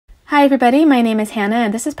Hi everybody, my name is Hannah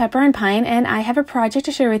and this is Pepper and Pine, and I have a project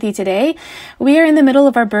to share with you today. We are in the middle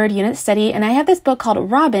of our bird unit study and I have this book called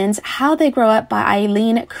Robins, How They Grow Up by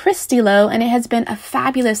Eileen Christelow, and it has been a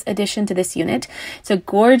fabulous addition to this unit. It's a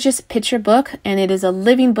gorgeous picture book and it is a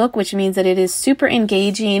living book, which means that it is super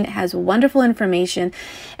engaging, has wonderful information,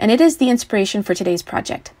 and it is the inspiration for today's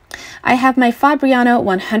project. I have my Fabriano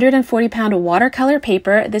 140-pound watercolor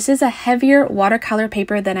paper. This is a heavier watercolor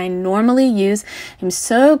paper than I normally use. I'm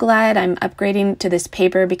so glad I'm upgrading to this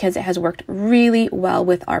paper because it has worked really well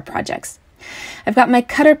with our projects. I've got my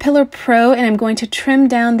Caterpillar Pro and I'm going to trim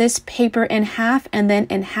down this paper in half and then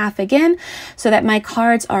in half again so that my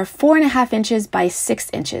cards are 4.5 inches by 6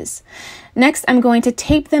 inches. Next, I'm going to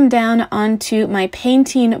tape them down onto my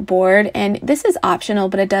painting board, and this is optional,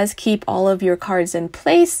 but it does keep all of your cards in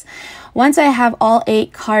place. Once I have all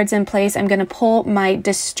 8 cards in place, I'm going to pull my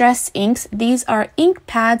Distress inks. These are ink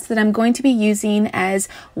pads that I'm going to be using as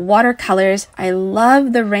watercolors. I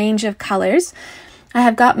love the range of colors. I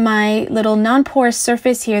have got my little non-porous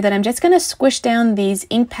surface here that I'm just going to squish down these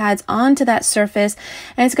ink pads onto that surface,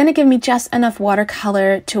 and it's going to give me just enough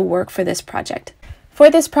watercolor to work for this project. For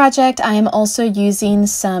this project, I am also using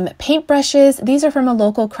some paintbrushes. These are from a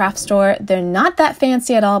local craft store. They're not that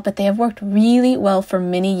fancy at all, but they have worked really well for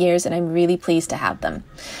many years, and I'm really pleased to have them.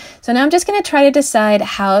 So now I'm just going to try to decide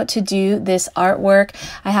how to do this artwork.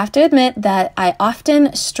 I have to admit that I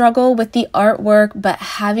often struggle with the artwork, but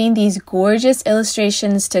having these gorgeous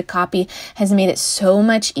illustrations to copy has made it so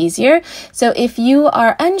much easier. So if you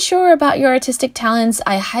are unsure about your artistic talents,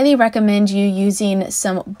 I highly recommend you using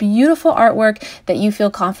some beautiful artwork that you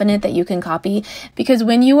feel confident that you can copy, because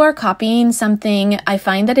when you are copying something, I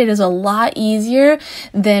find that it is a lot easier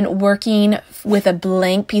than working with a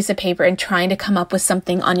blank piece of paper and trying to come up with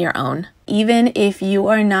something on your own. Even if you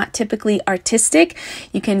are not typically artistic,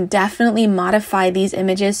 you can definitely modify these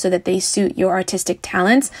images so that they suit your artistic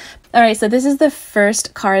talents. All right, so this is the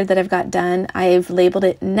first card that I've got done. I've labeled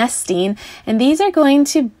it Nesting, and these are going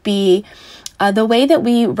to be the way that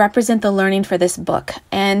we represent the learning for this book.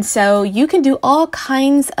 And so you can do all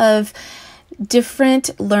kinds of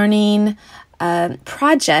different learning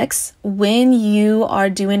projects when you are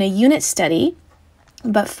doing a unit study.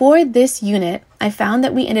 But for this unit, I found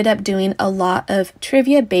that we ended up doing a lot of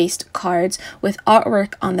trivia-based cards with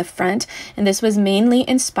artwork on the front, and this was mainly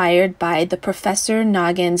inspired by the Professor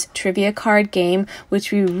Noggin's trivia card game,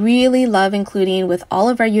 which we really love including with all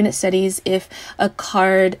of our unit studies if a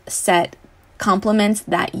card set complements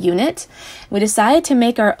that unit. We decided to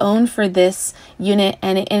make our own for this unit,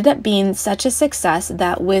 and it ended up being such a success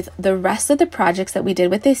that with the rest of the projects that we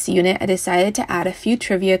did with this unit, I decided to add a few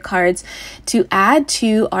trivia cards to add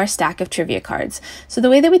to our stack of trivia cards. So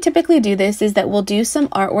the way that we typically do this is that we'll do some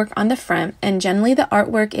artwork on the front, and generally the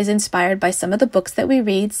artwork is inspired by some of the books that we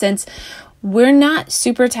read, since we're not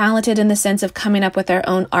super talented in the sense of coming up with our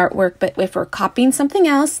own artwork, but if we're copying something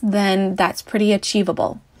else, then that's pretty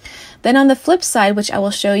achievable. Then on the flip side, which I will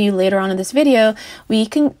show you later on in this video, we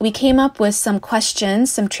came up with some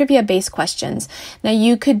questions, some trivia-based questions. Now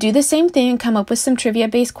you could do the same thing and come up with some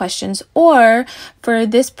trivia-based questions, or for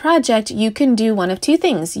this project, you can do one of two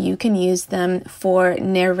things. You can use them for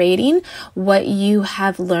narrating what you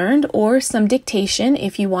have learned, or some dictation.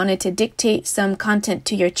 If you wanted to dictate some content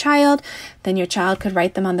to your child, then your child could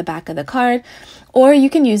write them on the back of the card, or you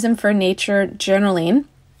can use them for nature journaling.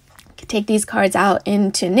 Take these cards out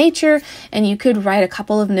into nature and you could write a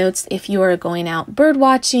couple of notes if you are going out bird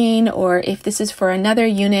watching, or if this is for another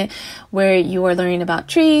unit where you are learning about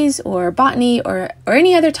trees or botany or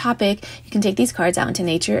any other topic, you can take these cards out into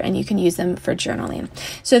nature and you can use them for journaling.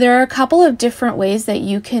 So there are a couple of different ways that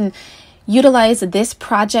you can utilize this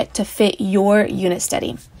project to fit your unit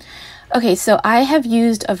study. Okay, so I have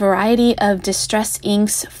used a variety of Distress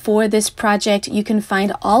inks for this project. You can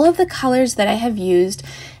find all of the colors that I have used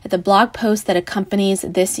at the blog post that accompanies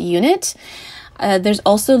this unit. There's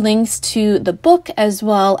also links to the book as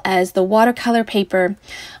well as the watercolor paper.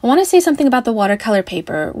 I want to say something about the watercolor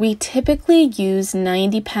paper. We typically use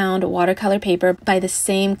 90-pound watercolor paper by the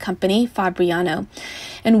same company, Fabriano,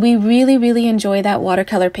 and we really enjoy that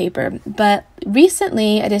watercolor paper. But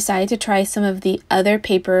recently, I decided to try some of the other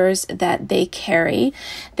papers that they carry.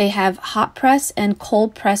 They have hot press and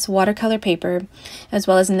cold press watercolor paper, as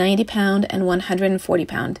well as 90-pound and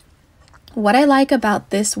 140-pound. What I like about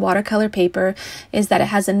this watercolor paper is that it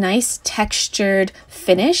has a nice textured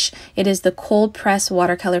finish. It is the cold press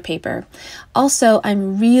watercolor paper. Also,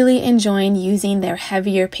 I'm really enjoying using their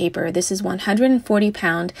heavier paper. This is 140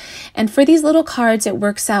 pound. And for these little cards, it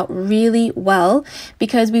works out really well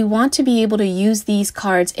because we want to be able to use these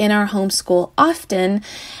cards in our homeschool often.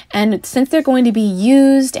 And since they're going to be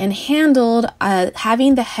used and handled,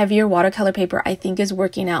 having the heavier watercolor paper, I think, is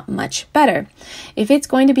working out much better. If it's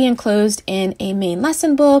going to be enclosed in a main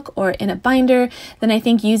lesson book or in a binder, then I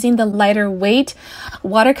think using the lighter weight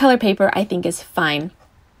watercolor paper, I think, is fine.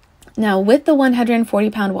 Now, with the 140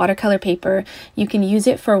 pound watercolor paper, you can use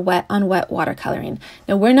it for wet on wet watercoloring.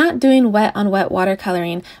 Now, we're not doing wet on wet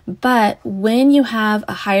watercoloring, but when you have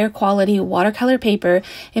a higher quality watercolor paper,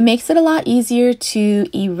 it makes it a lot easier to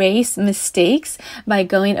erase mistakes by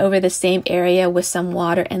going over the same area with some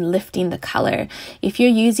water and lifting the color. If you're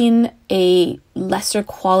using a lesser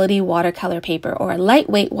quality watercolor paper or a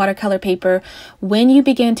lightweight watercolor paper, when you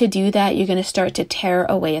begin to do that, you're going to start to tear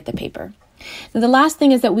away at the paper. Now, the last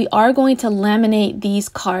thing is that we are going to laminate these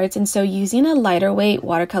cards, and so using a lighter weight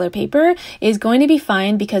watercolor paper is going to be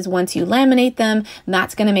fine because once you laminate them,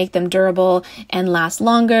 that's going to make them durable and last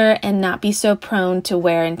longer and not be so prone to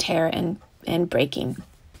wear and tear and breaking.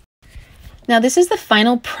 Now, this is the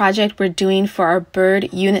final project we're doing for our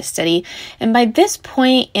bird unit study. And by this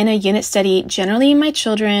point in a unit study, generally my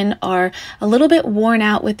children are a little bit worn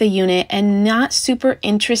out with the unit and not super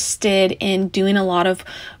interested in doing a lot of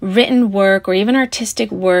written work or even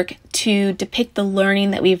artistic work to depict the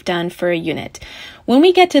learning that we've done for a unit. When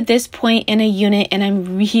we get to this point in a unit and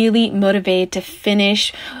I'm really motivated to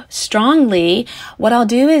finish strongly, what I'll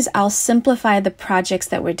do is I'll simplify the projects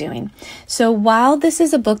that we're doing. So while this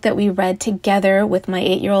is a book that we read together with my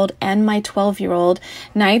 8-year-old and my 12-year-old,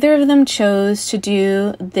 neither of them chose to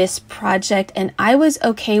do this project, and I was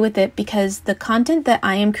okay with it because the content that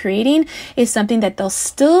I am creating is something that they'll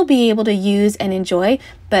still be able to use and enjoy,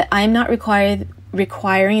 but I'm not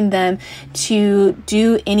requiring them to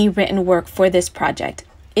do any written work for this project.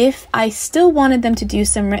 If I still wanted them to do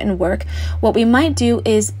some written work, what we might do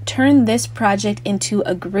is turn this project into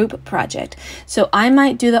a group project. So I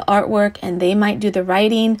might do the artwork and they might do the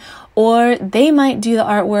writing, or they might do the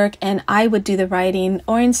artwork and I would do the writing,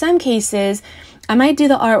 or in some cases, I might do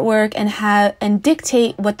the artwork and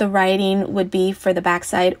dictate what the writing would be for the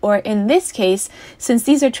backside. Or in this case, since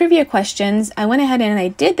these are trivia questions, I went ahead and I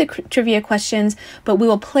did the trivia questions, but we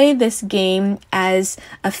will play this game as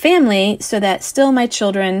a family so that still my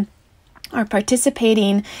children are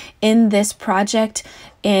participating in this project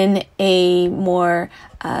in a more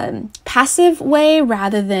passive way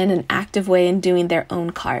rather than an active way in doing their own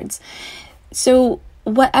cards. So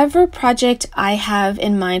whatever project I have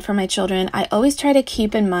in mind for my children, I always try to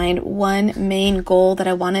keep in mind one main goal that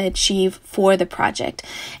I want to achieve for the project.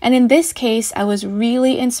 And in this case, I was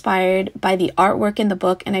really inspired by the artwork in the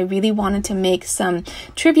book, and I really wanted to make some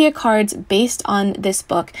trivia cards based on this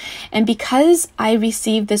book. And because I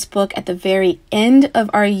received this book at the very end of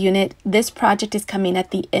our unit, this project is coming at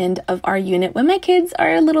the end of our unit when my kids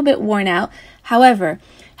are a little bit worn out. However,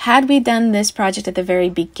 had we done this project at the very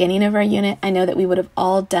beginning of our unit, I know that we would have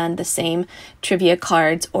all done the same trivia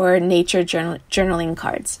cards or nature journaling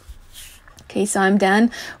cards. Okay, so I'm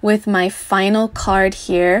done with my final card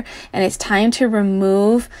here, and it's time to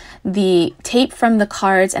remove the tape from the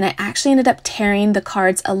cards, and I actually ended up tearing the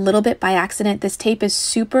cards a little bit by accident. This tape is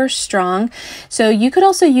super strong, so you could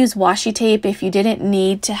also use washi tape if you didn't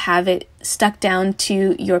need to have it stuck down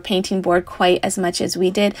to your painting board quite as much as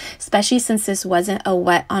we did, especially since this wasn't a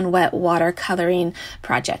wet on wet watercoloring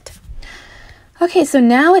project. Okay, so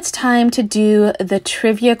now it's time to do the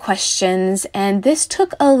trivia questions, and this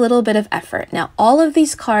took a little bit of effort. Now, all of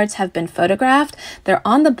these cards have been photographed. They're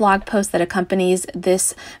on the blog post that accompanies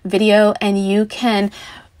this video, and you can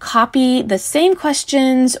copy the same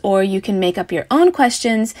questions or you can make up your own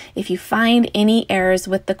questions. If you find any errors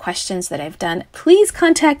with the questions that I've done, please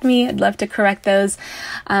contact me. I'd love to correct those.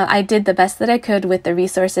 I did the best that I could with the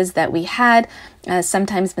resources that we had.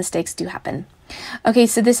 Sometimes mistakes do happen. Okay,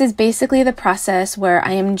 so this is basically the process where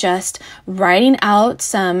I am just writing out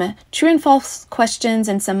some true and false questions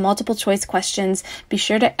and some multiple choice questions. Be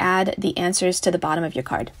sure to add the answers to the bottom of your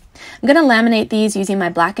card. I'm going to laminate these using my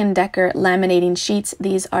Black & Decker laminating sheets.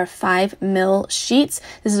 These are 5mm sheets.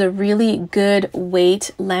 This is a really good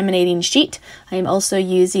weight laminating sheet. I am also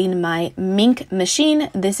using my Mink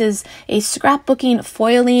machine. This is a scrapbooking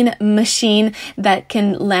foiling machine that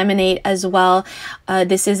can laminate as well.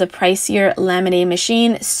 This is a pricier laminating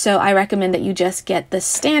machine, so I recommend that you just get the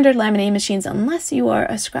standard laminating machines unless you are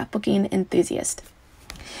a scrapbooking enthusiast.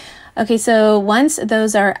 Okay, so once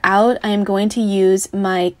those are out, I'm going to use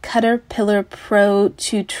my Caterpillar Pro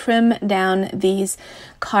to trim down these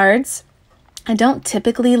cards. I don't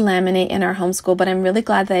typically laminate in our homeschool, but I'm really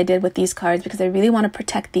glad that I did with these cards because I really want to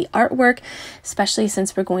protect the artwork, especially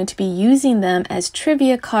since we're going to be using them as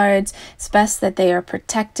trivia cards. It's best that they are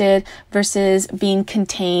protected versus being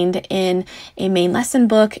contained in a main lesson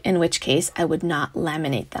book, in which case I would not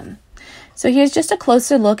laminate them. So here's just a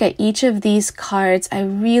closer look at each of these cards. I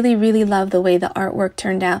really, really love the way the artwork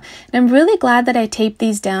turned out. And I'm really glad that I taped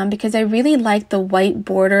these down because I really like the white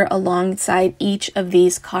border alongside each of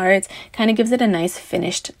these cards. Kind of gives it a nice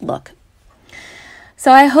finished look.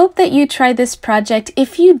 So I hope that you try this project.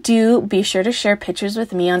 If you do, be sure to share pictures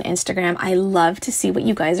with me on Instagram. I love to see what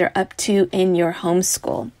you guys are up to in your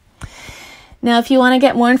homeschool. Now, if you want to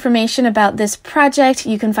get more information about this project,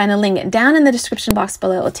 you can find a link down in the description box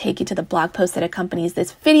below. It will take you to the blog post that accompanies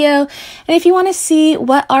this video. And if you want to see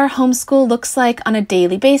what our homeschool looks like on a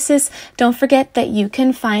daily basis, don't forget that you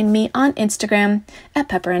can find me on Instagram at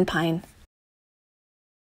Pepper and Pine.